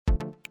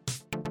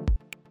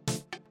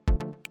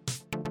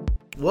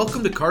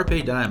Welcome to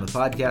Carpe Dime, a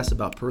podcast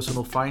about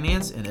personal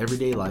finance and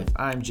everyday life.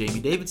 I'm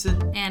Jamie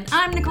Davidson. And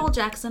I'm Nicole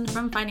Jackson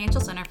from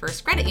Financial Center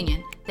First Credit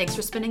Union. Thanks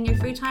for spending your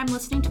free time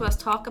listening to us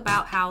talk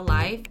about how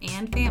life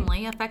and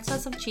family affects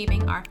us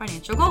achieving our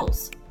financial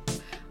goals.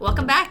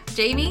 Welcome back,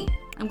 Jamie.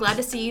 I'm glad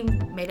to see you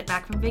made it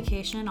back from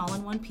vacation all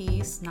in one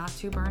piece, not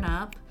too burn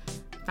up.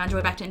 Found your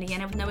way back to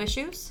Indiana with no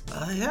issues?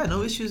 Yeah,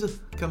 no issues of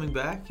coming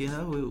back. You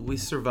know, we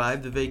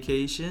survived the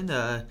vacation.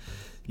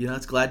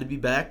 It's glad to be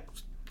back.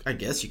 I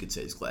guess you could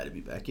say it's glad to be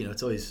back. You know,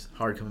 it's always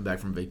hard coming back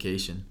from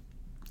vacation.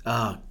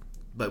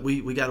 But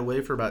we got away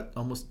for about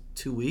almost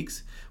 2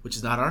 weeks, which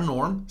is not our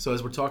norm. So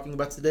as we're talking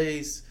about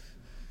today's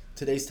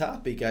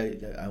topic,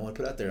 I want to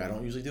put out there, I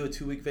don't usually do a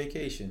 2-week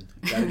vacation.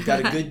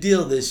 Got a good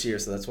deal this year,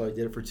 so that's why I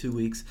did it for 2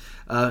 weeks.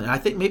 And I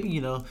think maybe,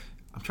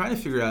 I'm trying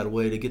to figure out a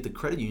way to get the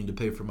credit union to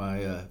pay for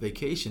my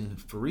vacation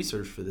for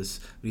research for this.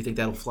 Do you think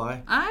that'll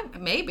fly?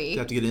 Maybe. You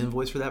have to get an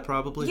invoice for that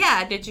probably?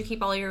 Yeah. Did you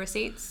keep all your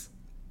receipts?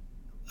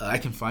 I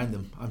can find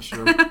them. I'm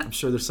sure. I'm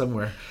sure they're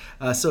somewhere.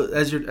 So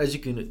as you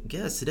can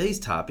guess, today's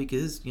topic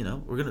is, we're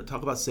going to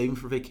talk about saving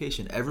for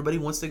vacation. Everybody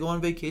wants to go on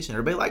vacation.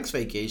 Everybody likes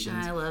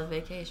vacations. I love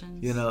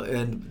vacations.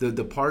 And the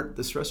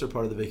stressor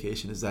part of the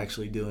vacation is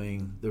actually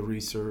doing the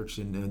research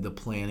and the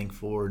planning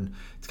for. And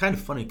it's kind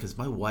of funny because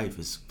my wife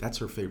that's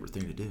her favorite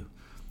thing to do.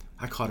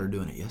 I caught her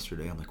doing it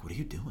yesterday. I'm like, "What are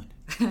you doing?"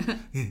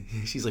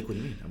 She's like, "What do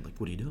you mean?" I'm like,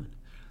 "What are you doing?"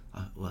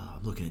 Well,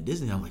 I'm looking at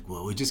Disney. I'm like,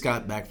 well, we just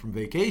got back from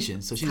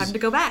vacation. So time to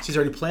go back. She's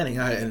already planning.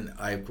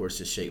 I, of course,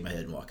 just shake my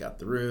head and walk out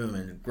the room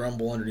and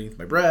grumble underneath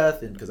my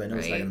breath because I know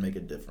it's not going to make a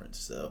difference.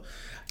 So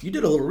you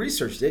did a little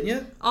research, didn't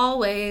you?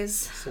 Always.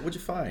 So what'd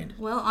you find?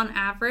 Well, on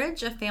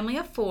average, a family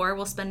of 4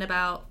 will spend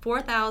about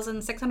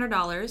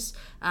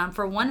 $4,600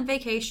 for one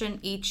vacation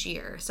each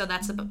year. So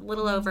that's a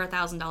little over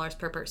 $1,000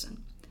 per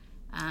person.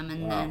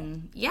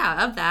 Then,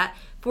 of that,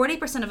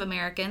 40% of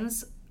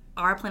Americans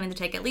are planning to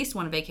take at least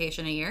one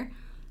vacation a year.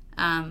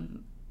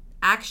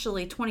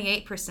 Actually,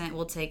 28%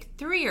 will take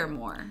 3 or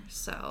more.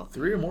 So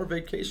 3 or more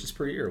vacations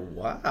per year.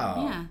 Wow.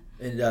 Yeah.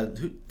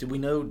 And do we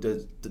know,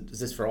 is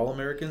this for all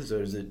Americans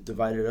or is it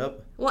divided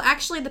up? Well,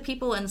 actually, the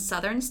people in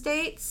southern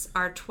states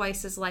are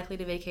twice as likely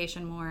to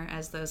vacation more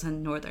as those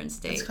in northern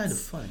states. That's kind of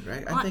funny,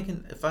 right? I'm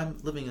thinking if I'm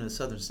living in a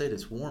southern state,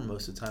 it's warm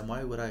most of the time.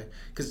 Why would I?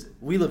 Because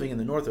we living in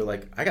the north are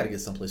like, I got to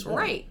get someplace warm.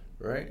 Right.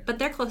 But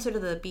they're closer to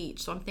the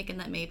beach, so I'm thinking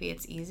that maybe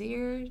it's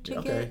easier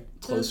to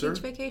get to beach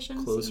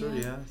vacations. Closer,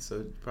 yeah. So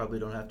you probably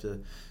don't have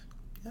to.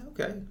 Yeah,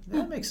 okay.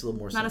 That makes a little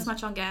more sense. Not as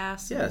much on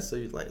gas. Yeah, so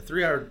you'd like a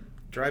 3-hour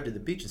drive to the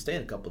beach and stay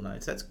in a couple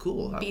nights. That's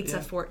cool. Beats a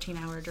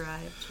 14-hour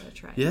drive to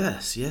try.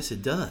 Yes,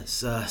 it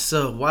does.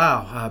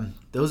 Wow.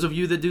 Those of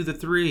you that do the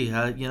 3,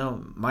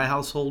 my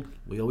household,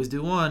 we always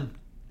do 1.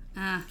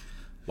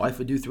 Wife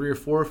would do 3 or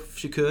 4 if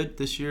she could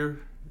this year.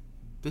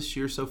 This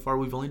year so far,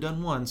 we've only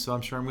done 1, so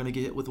I'm sure I'm going to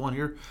get hit with 1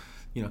 here.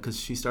 Because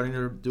she's starting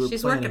to do her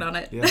She's planning. working on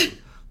it. Yeah.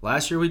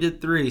 Last year we did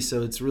 3,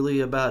 so it's really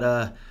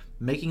about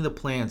making the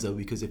plans, though,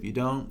 because if you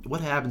don't,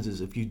 what happens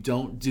is if you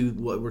don't do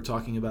what we're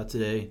talking about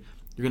today,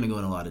 you're going to go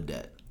in a lot of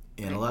debt.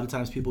 And a lot of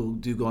times people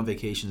do go on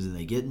vacations and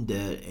they get in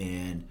debt,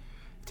 and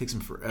it takes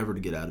them forever to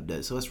get out of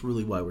debt. So that's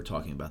really why we're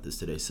talking about this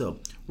today. So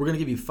we're going to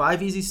give you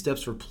 5 easy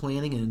steps for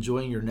planning and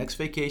enjoying your next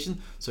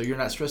vacation so you're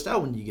not stressed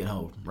out when you get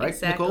home. Right,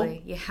 exactly.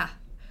 Nicole? Yeah.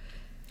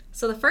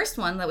 So the first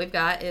one that we've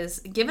got is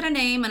give it a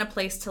name and a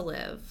place to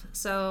live.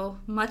 So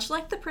much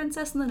like the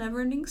princess in the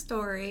Neverending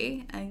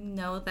Story, I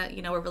know that,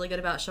 we're really good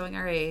about showing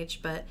our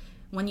age, but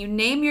when you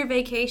name your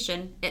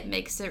vacation, it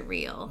makes it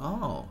real.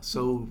 Oh,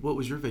 so what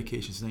was your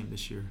vacation's name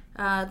this year?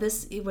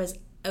 It was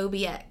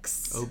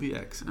OBX.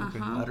 OBX, okay.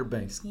 Outer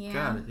Banks. Yeah.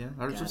 Got it, yeah.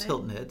 Ours was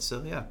Hilton Head,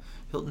 so yeah.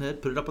 Hilton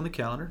Head, put it up on the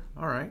calendar.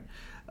 All right.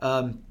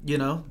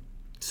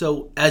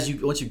 So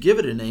once you give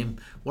it a name,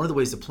 one of the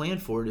ways to plan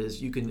for it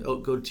is you can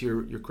go to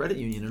your credit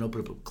union and open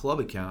up a club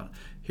account.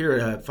 Here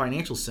at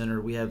Financial Center,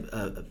 we have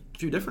a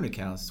few different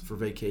accounts for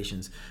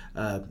vacations.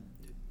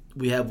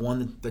 We have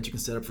one that you can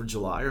set up for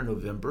July or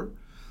November.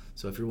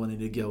 So if you're wanting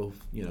to go,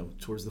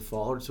 towards the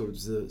fall or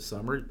towards the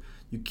summer,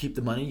 you keep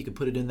the money. You can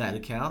put it in that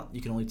account.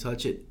 You can only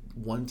touch it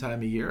one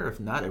time a year.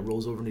 If not, it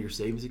rolls over into your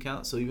savings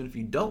account. So even if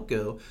you don't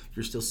go,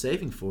 you're still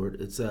saving for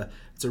it. It's a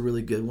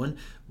really good one.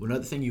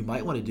 Another thing you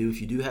might want to do if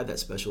you do have that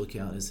special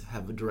account is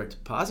have a direct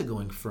deposit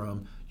going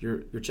from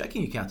your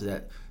checking account to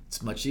that.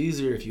 It's much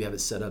easier if you have it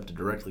set up to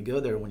directly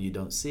go there when you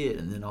don't see it,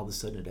 and then all of a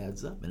sudden it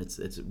adds up, and it's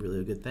really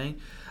a good thing.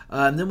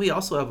 And then we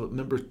also have a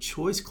member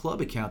choice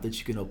club account that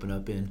you can open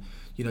up in.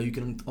 You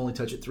can only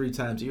touch it 3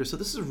 times a year. So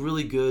this is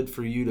really good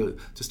for you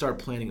to start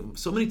planning.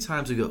 So many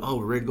times we go, oh,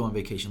 we're ready to go on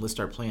vacation. Let's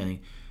start planning.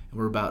 And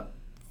we're about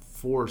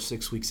 4 or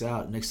 6 weeks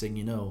out. Next thing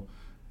you know,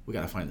 we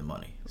got to find the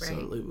money. Right.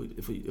 So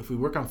if we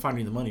work on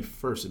finding the money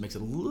first, it makes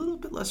it a little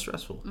bit less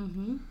stressful.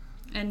 Mm-hmm.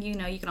 And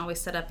you can always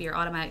set up your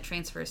automatic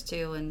transfers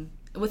too, and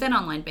within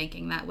online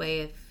banking. That way,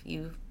 if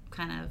you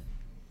kind of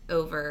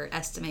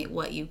overestimate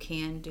what you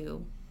can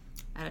do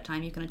at a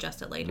time, you can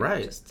adjust it later.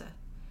 Right. Just to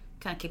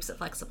kind of keeps it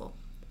flexible.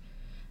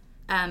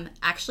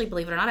 Actually,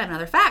 believe it or not, I have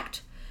another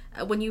fact.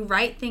 When you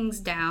write things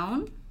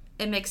down,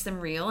 it makes them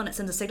real, and it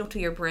sends a signal to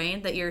your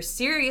brain that you're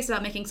serious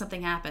about making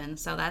something happen.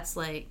 So that's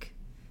like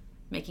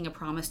making a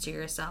promise to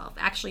yourself.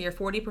 Actually, you're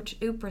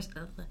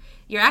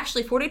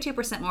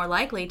 42% more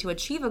likely to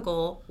achieve a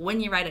goal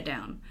when you write it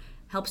down.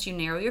 Helps you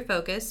narrow your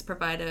focus,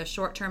 provide a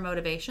short-term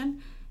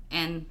motivation,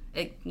 and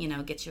it,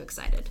 gets you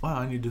excited. Wow,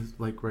 I need to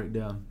write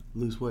down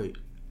lose weight.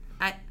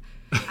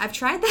 I've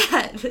tried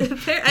that. I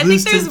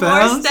think there's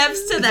more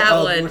steps to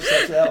that one. More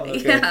steps to that one.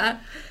 Okay.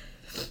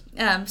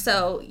 Yeah.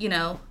 So,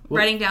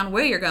 writing down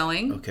where you're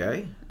going.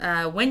 Okay.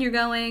 When you're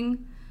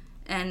going,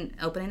 and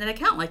opening an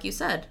account, like you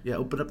said. Yeah,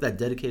 open up that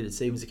dedicated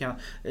savings account.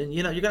 And,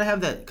 you're going to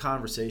have that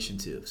conversation,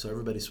 too, so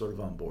everybody's sort of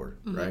on board,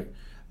 right?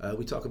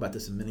 We talk about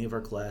this in many of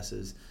our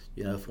classes.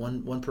 If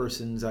one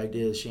person's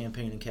idea is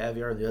champagne and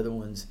caviar and the other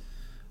one's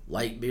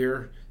light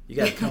beer, you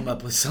got to come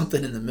up with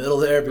something in the middle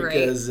there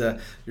because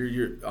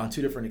you're on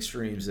two different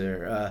extremes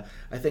there.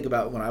 I think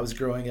about when I was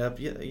growing up,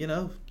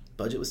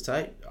 budget was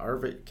tight. Our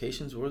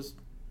vacations was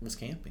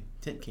camping,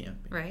 tent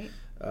camping. Right.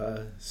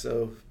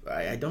 So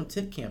I don't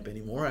tent camp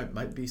anymore. It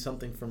might be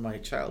something from my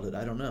childhood.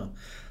 I don't know.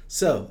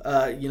 So,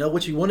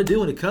 what you want to do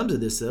when it comes to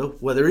this, though,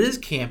 whether it is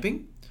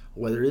camping,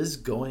 whether it is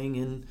going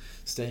and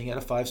staying at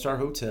a 5-star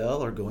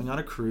hotel or going on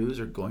a cruise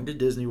or going to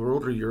Disney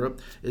World or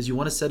Europe, is you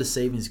want to set a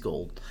savings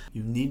goal.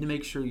 You need to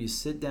make sure you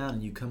sit down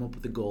and you come up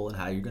with a goal and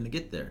how you're going to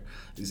get there.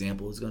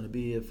 Example is going to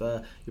be if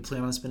you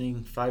plan on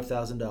spending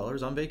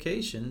 $5,000 on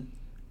vacation,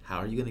 how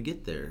are you going to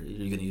get there? Are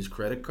you going to use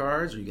credit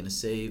cards? Are you going to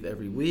save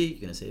every week? Are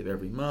you going to save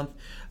every month?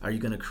 Are you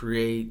going to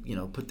create,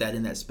 put that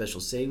in that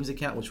special savings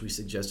account, which we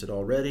suggested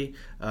already?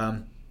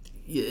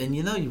 And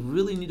you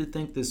really need to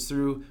think this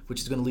through, which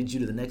is going to lead you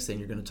to the next thing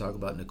you're going to talk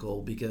about,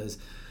 Nicole, because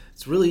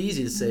it's really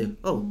easy to say,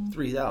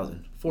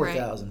 $3,000,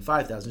 $4,000,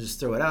 $5,000, just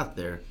throw it out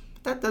there.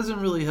 But that doesn't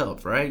really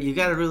help, right? You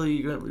got to really,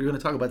 you're going to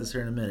talk about this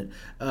here in a minute.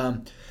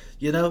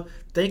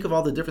 Think of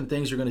all the different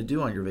things you're going to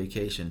do on your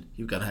vacation.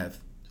 You're going to have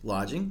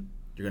lodging.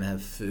 You're going to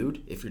have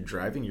food. If you're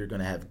driving, you're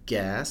going to have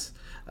gas,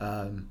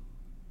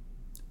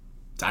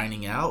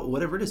 dining out,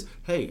 whatever it is.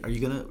 Hey, are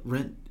you going to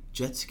rent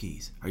jet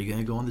skis? Are you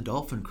going to go on the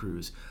dolphin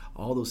cruise?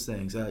 All those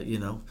things.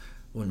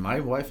 When my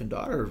wife and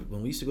daughter,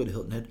 when we used to go to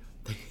Hilton Head,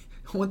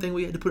 one thing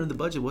we had to put in the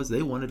budget was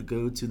they wanted to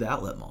go to the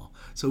outlet mall.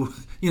 So,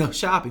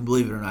 shopping,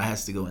 believe it or not,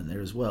 has to go in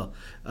there as well.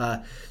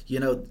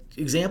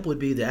 Example would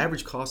be the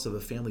average cost of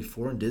a family of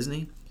 4 in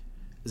Disney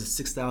is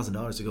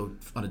 $6,000 to go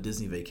on a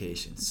Disney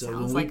vacation.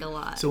 Sounds like a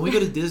lot. So when we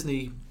go to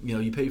Disney,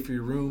 you pay for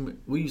your room.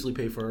 We usually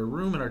pay for our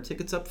room and our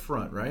tickets up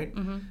front, right?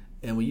 Mm-hmm.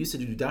 And we used to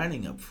do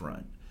dining up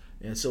front.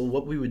 And so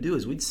what we would do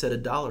is we'd set a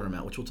dollar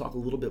amount, which we'll talk a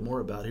little bit more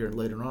about here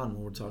later on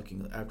when we're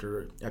talking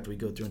after we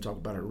go through and talk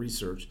about our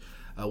research,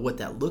 what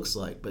that looks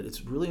like. But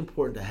it's really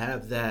important to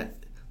have that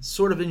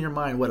sort of in your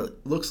mind what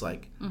it looks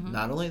like. Mm-hmm.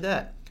 Not only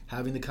that,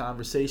 having the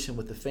conversation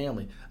with the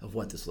family of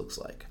what this looks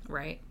like.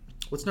 Right.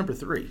 What's number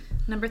 3?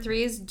 Number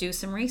 3 is do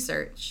some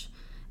research.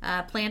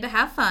 Plan to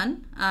have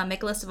fun.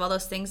 Make a list of all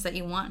those things that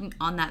you want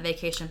on that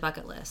vacation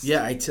bucket list.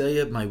 Yeah, I tell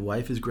you, my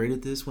wife is great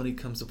at this when it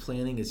comes to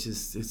planning.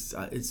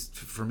 It's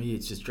for me, it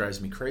just drives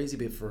me crazy.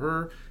 But for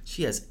her,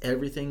 she has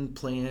everything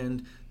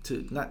planned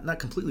to not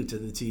completely to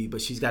the T,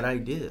 but she's got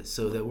ideas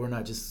so that we're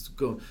not just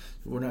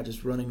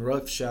running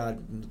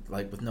roughshod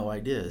with no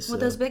ideas. Well,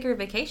 those bigger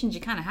vacations,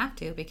 you kind of have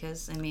to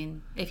because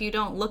if you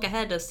don't look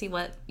ahead to see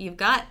what you've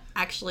got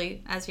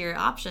actually as your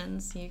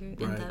options, you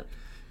end up.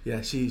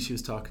 Yeah, she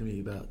was talking to me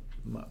about.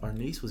 Our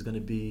niece was going to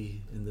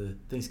be in the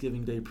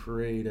Thanksgiving Day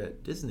parade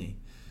at Disney.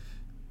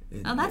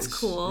 And that's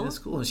cool. That's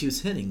cool. And she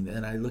was hinting,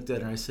 and I looked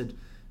at her and I said,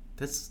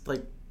 "That's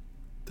like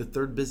the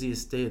 3rd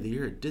busiest day of the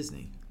year at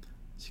Disney."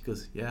 She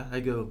goes, "Yeah." I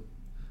go,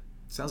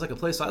 "Sounds like a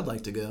place I'd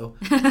like to go."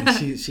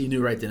 And she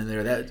knew right then and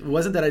there. That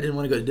wasn't that I didn't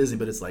want to go to Disney,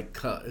 but it's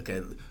like,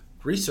 okay,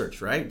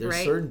 research, right?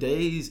 There's certain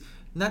days,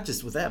 not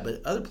just with that,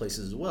 but other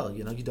places as well.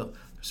 There's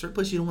certain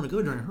places you don't want to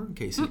go during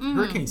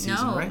hurricane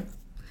season, right?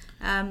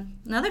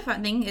 Another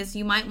fun thing is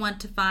you might want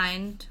to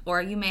find,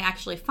 or you may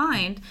actually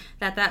find,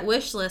 that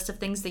wish list of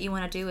things that you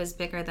want to do is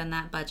bigger than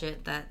that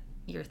budget that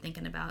you're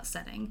thinking about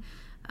setting.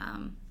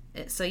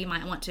 So you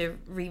might want to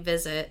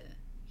revisit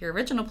your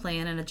original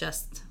plan and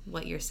adjust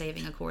what you're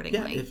saving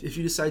accordingly. Yeah, if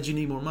you decide you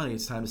need more money,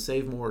 it's time to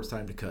save more, it's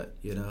time to cut.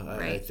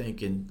 I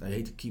think, and I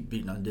hate to keep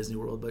beating on Disney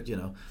World, but,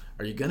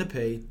 are you going to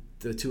pay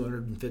the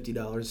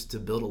 $250 to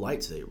build a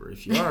lightsaber?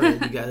 If you are,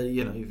 you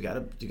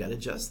gotta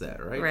adjust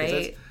that, right?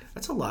 Right.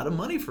 That's a lot of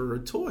money for a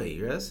toy,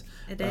 yes?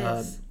 It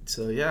is.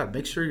 So yeah,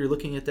 make sure you're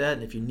looking at that,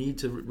 and if you need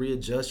to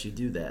readjust, you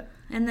do that.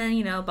 And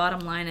then, bottom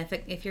line,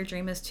 if your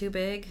dream is too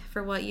big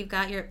for what you've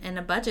got in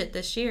a budget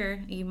this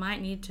year, you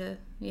might need to,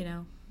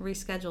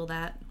 reschedule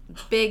that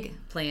big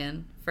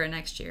plan for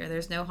next year.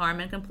 There's no harm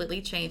in completely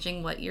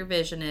changing what your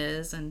vision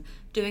is and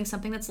doing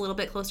something that's a little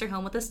bit closer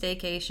home with a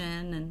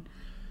staycation and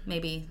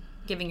maybe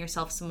giving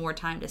yourself some more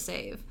time to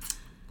save.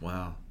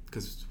 Wow.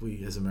 Because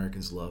we as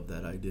Americans love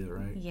that idea,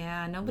 right?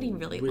 Yeah, nobody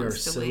really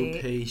wants to wait. We are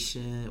so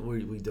patient.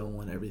 We don't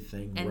want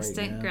everything instant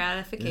right now.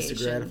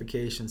 Instant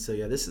gratification. So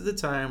yeah, this is the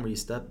time where you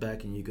step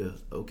back and you go,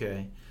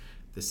 okay,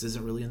 this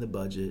isn't really in the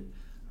budget.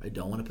 I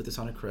don't want to put this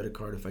on a credit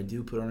card. If I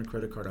do put it on a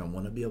credit card, I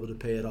want to be able to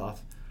pay it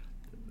off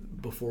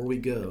before we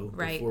go,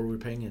 right. before we're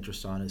paying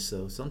interest on it.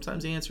 So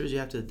sometimes the answer is you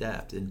have to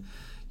adapt. And,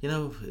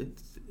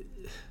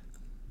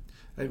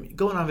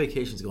 going on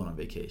vacation is going on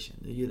vacation.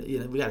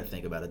 We got to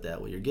think about it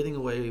that way. You're getting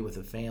away with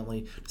a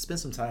family to spend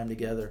some time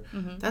together.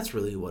 Mm-hmm. That's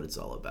really what it's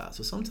all about.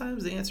 So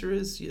sometimes the answer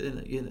is,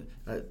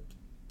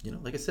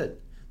 like I said,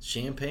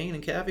 champagne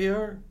and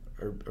caviar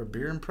or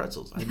beer and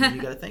pretzels. You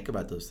got to think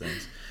about those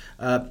things.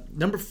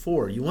 Number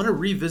 4, you want to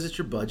revisit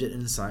your budget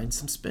and assign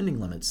some spending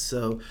limits.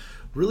 So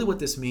really what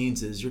this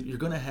means is you're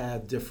going to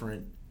have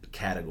different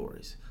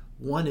categories.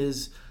 One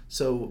is,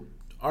 so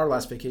our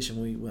last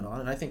vacation we went on,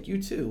 and I think you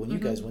too, when you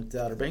guys went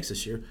to Outer Banks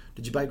this year,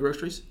 did you buy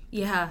groceries?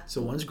 Yeah.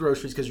 So one's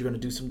groceries because you're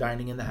going to do some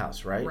dining in the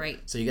house, right? Right.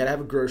 So you got to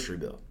have a grocery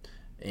bill.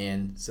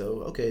 And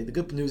so, okay, the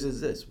good news is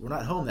this. We're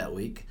not home that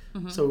week,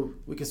 so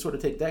we can sort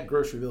of take that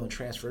grocery bill and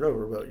transfer it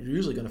over, but you're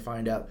usually going to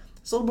find out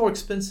it's a little more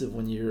expensive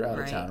when you're out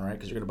of town, right?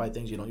 Because you're going to buy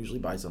things you don't usually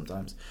buy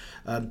sometimes.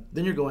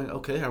 Then you're going,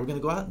 okay, how are we going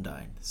to go out and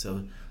dine?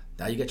 So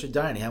now you got your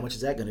dining. How much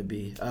is that going to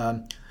be?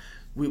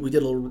 We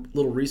did a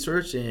little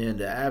research, and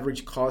the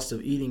average cost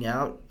of eating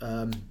out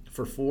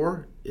for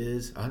 4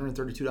 is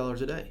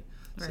 $132 a day.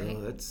 Right.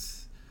 So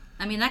that's...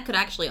 that could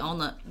actually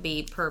only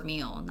be per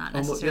meal, not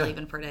necessarily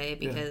even per day,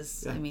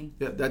 because,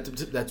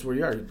 that's where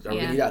you are. Are we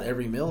going to eat out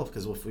every meal?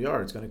 Because if we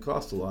are, it's going to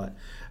cost a lot.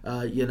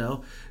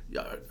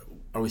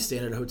 Are we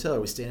staying at a hotel?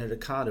 Are we staying at a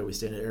condo? Are we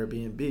staying at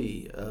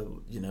Airbnb?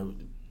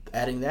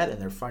 Adding that in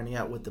there, finding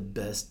out what the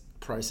best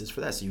price is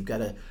for that. So you've got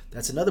to,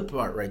 that's another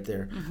part right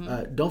there.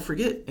 Don't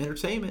forget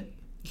entertainment.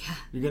 Yeah.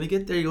 You're going to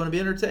get there. You want to be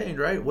entertained,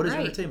 right? What is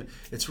entertainment?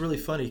 It's really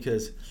funny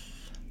because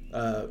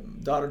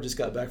daughter just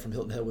got back from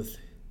Hilton Head with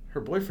her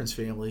boyfriend's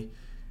family,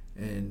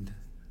 and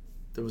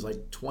there was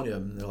like 20 of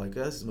them. They're like,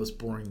 this is the most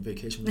boring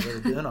vacation we've ever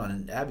been on.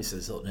 And Abby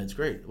says Hilton Head's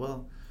great.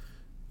 Well,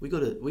 we go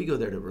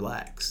there to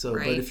relax. So,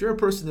 but if you're a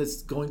person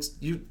that's going,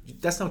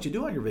 that's not what you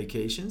do on your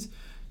vacations.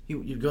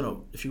 You're gonna,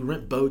 if you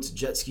rent boats,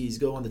 jet skis,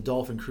 go on the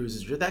dolphin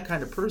cruises. You're that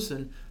kind of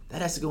person.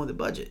 That has to go in the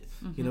budget.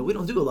 We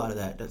don't do a lot of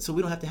that, so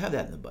we don't have to have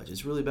that in the budget.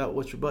 It's really about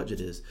what your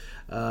budget is.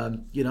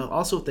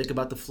 Also think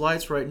about the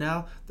flights right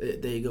now.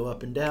 They go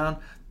up and down.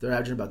 They're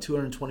averaging about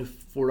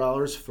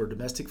 $224 for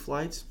domestic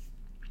flights.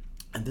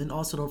 And then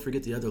also don't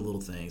forget the other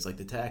little things like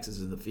the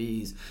taxes and the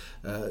fees.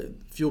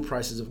 Fuel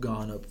prices have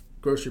gone up.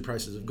 Grocery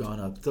prices have gone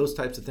up. Those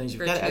types of things.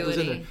 You've got to add those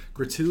in there.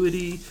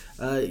 Gratuity.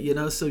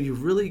 So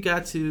you've really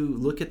got to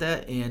look at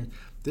that. And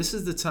this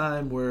is the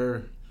time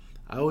where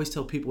I always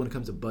tell people when it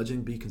comes to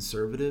budgeting, be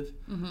conservative.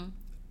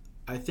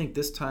 I think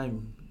this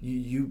time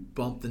you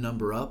bump the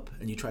number up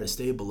and you try to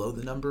stay below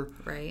the number.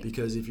 Right.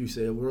 Because if you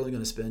say we're only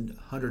going to spend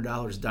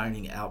 $100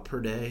 dining out per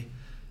day,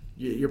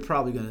 you're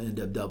probably going to end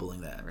up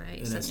doubling that. Right.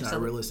 And that's not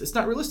realistic. It's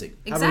not realistic.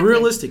 Exactly. Have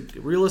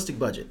a realistic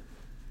budget.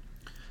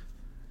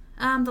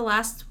 The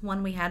last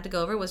one we had to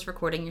go over was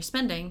recording your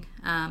spending.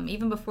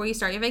 Even before you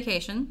start your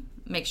vacation,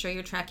 make sure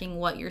you're tracking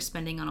what you're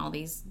spending on all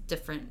these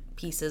different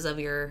pieces of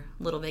your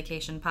little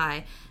vacation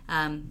pie.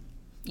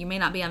 You may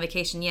not be on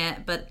vacation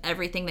yet, but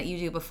everything that you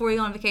do before you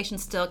go on vacation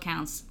still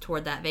counts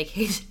toward that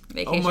vacation.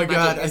 Oh my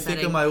God, I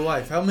think of my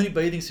wife. How many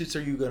bathing suits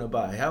are you going to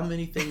buy? How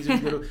many things are you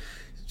going to...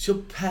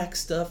 She'll pack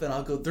stuff and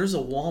I'll go, there's a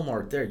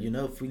Walmart there.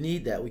 If we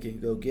need that, we can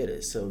go get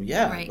it. So,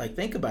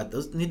 think about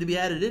those. Need to be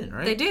added in,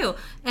 right? They do.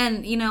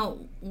 And,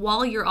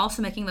 while you're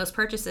also making those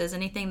purchases,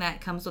 anything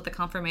that comes with a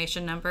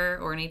confirmation number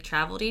or any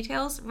travel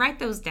details, write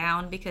those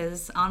down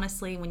because,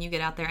 honestly, when you get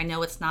out there, I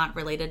know it's not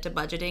related to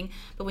budgeting,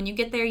 but when you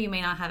get there, you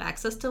may not have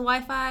access to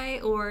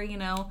Wi-Fi or,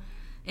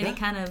 any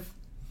kind of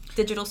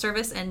digital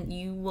service, and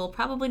you will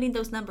probably need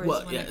those numbers.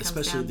 Well, when it comes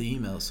especially down. The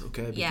emails,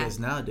 okay? Because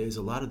nowadays,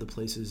 a lot of the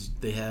places,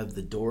 they have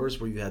the doors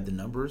where you have the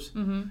numbers,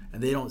 and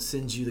they don't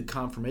send you the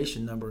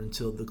confirmation number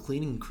until the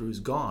cleaning crew's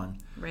gone.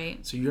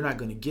 Right. So you're not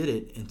going to get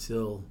it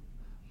until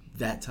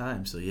that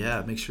time. So,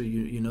 make sure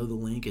you know the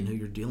link and who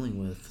you're dealing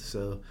with.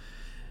 So,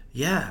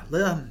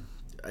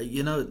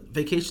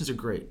 vacations are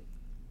great.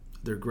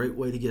 They're a great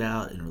way to get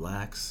out and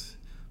relax.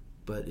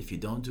 But if you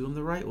don't do them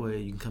the right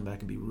way, you can come back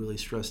and be really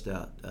stressed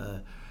out.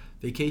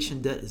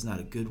 Vacation debt is not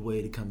a good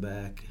way to come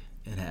back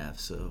and have.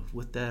 So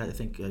with that, I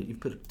think you've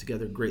put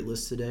together a great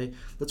list today.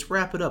 Let's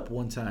wrap it up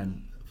one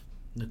time,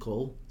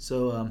 Nicole.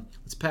 So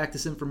let's pack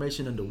this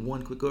information into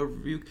one quick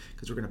overview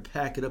because we're going to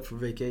pack it up for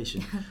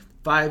vacation.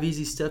 5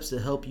 easy steps to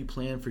help you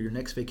plan for your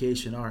next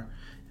vacation are: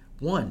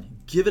 1,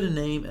 give it a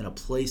name and a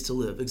place to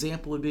live.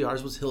 Example would be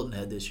ours was Hilton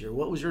Head this year.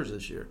 What was yours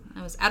this year?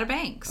 It was Outer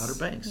Banks. Outer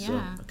Banks.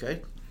 Yeah. So,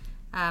 okay.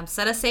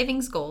 Set a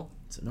savings goal.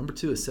 So number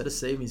 2 is set a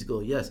savings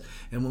goal. Yes.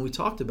 And when we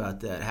talked about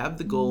that, have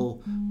the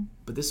goal,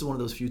 but this is one of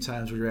those few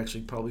times where you're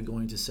actually probably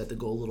going to set the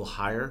goal a little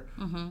higher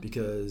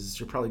because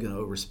you're probably going to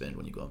overspend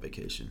when you go on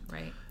vacation.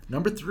 Right.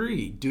 Number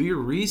 3, do your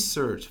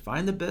research.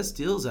 Find the best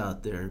deals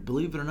out there.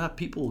 Believe it or not,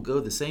 people will go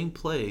to the same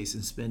place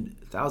and spend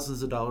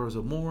thousands of dollars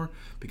or more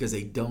because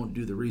they don't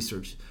do the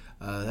research.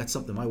 That's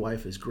something my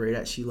wife is great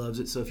at. She loves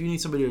it. So if you need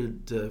somebody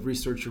to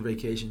research your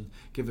vacation,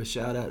 give a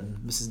shout out and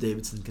Mrs.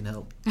 Davidson can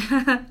help.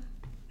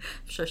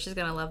 I'm sure she's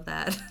going to love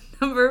that.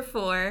 Number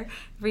 4,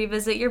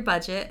 revisit your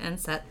budget and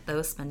set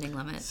those spending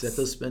limits. Set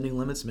those spending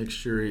limits. Make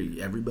sure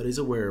everybody's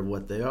aware of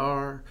what they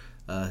are.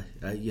 The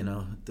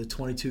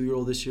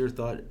 22-year-old this year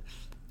thought,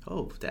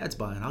 oh, Dad's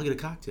buying, I'll get a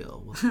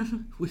cocktail. Well,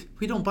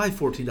 we don't buy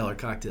 $14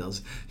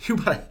 cocktails. You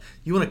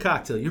want a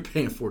cocktail, you're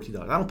paying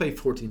 $14. I don't pay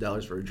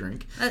 $14 for a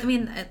drink. I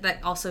mean,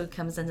 that also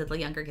comes into the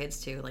younger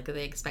kids too. Like,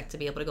 they expect to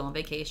be able to go on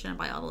vacation and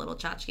buy all the little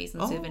tchotchkes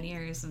and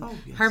souvenirs and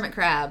yes. hermit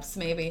crabs,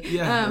 maybe.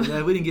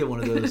 Yeah, we didn't get one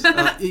of those.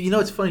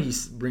 It's funny you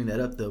bring that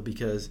up, though,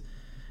 because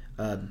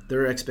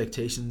their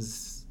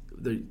expectations...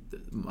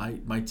 My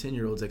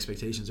 10-year-old's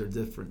expectations are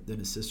different than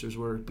his sister's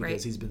were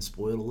because he's been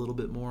spoiled a little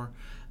bit more.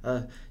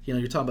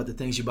 You're talking about the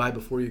things you buy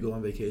before you go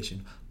on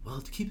vacation. Well,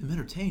 to keep him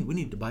entertained, we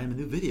need to buy him a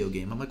new video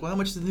game. I'm like, well, how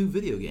much is the new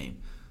video game?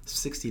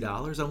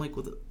 $60. I'm like,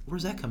 well,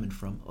 where's that coming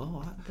from?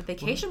 The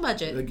vacation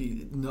budget.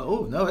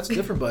 No, that's a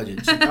different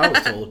budget. I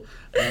was told.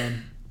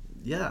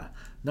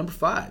 Number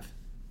 5.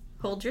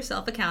 Hold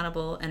yourself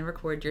accountable and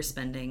record your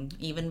spending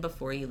even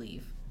before you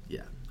leave.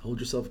 Yeah. Hold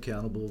yourself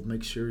accountable.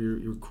 Make sure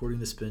you're recording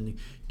the spending.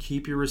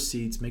 Keep your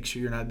receipts. Make sure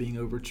you're not being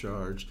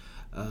overcharged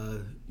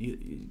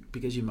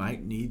because you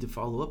might need to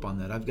follow up on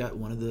that. I've got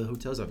one of the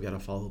hotels I've got to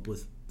follow up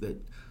with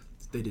that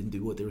they didn't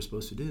do what they were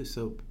supposed to do.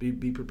 So be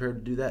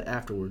prepared to do that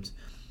afterwards.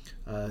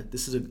 I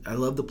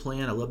love the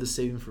plan. I love the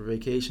saving for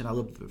vacation. I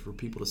love for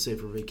people to save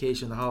for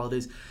vacation, the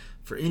holidays,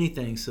 for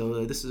anything.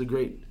 So this is a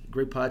great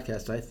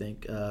podcast, I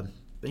think.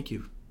 Thank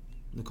you,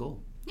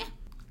 Nicole.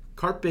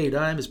 Carpe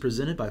Dime is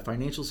presented by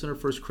Financial Center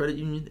First Credit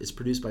Union. It's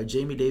produced by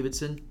Jamie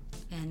Davidson.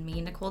 And me,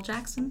 Nicole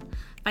Jackson.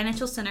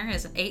 Financial Center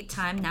is an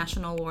 8-time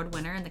national award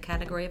winner in the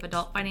category of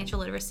adult financial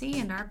literacy,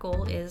 and our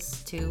goal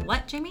is to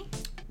what, Jamie?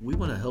 We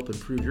want to help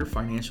improve your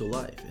financial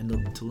life.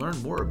 And to learn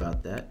more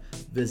about that,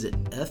 visit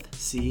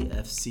fcfcu.com.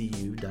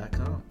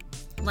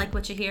 Like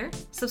what you hear?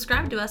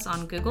 Subscribe to us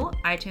on Google,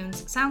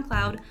 iTunes,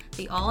 SoundCloud,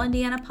 the All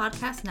Indiana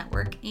Podcast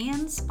Network,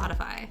 and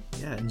Spotify.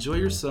 Yeah, enjoy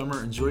your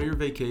summer, enjoy your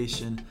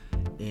vacation,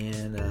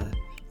 and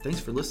thanks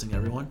for listening,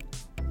 everyone.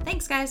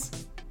 Thanks,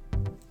 guys.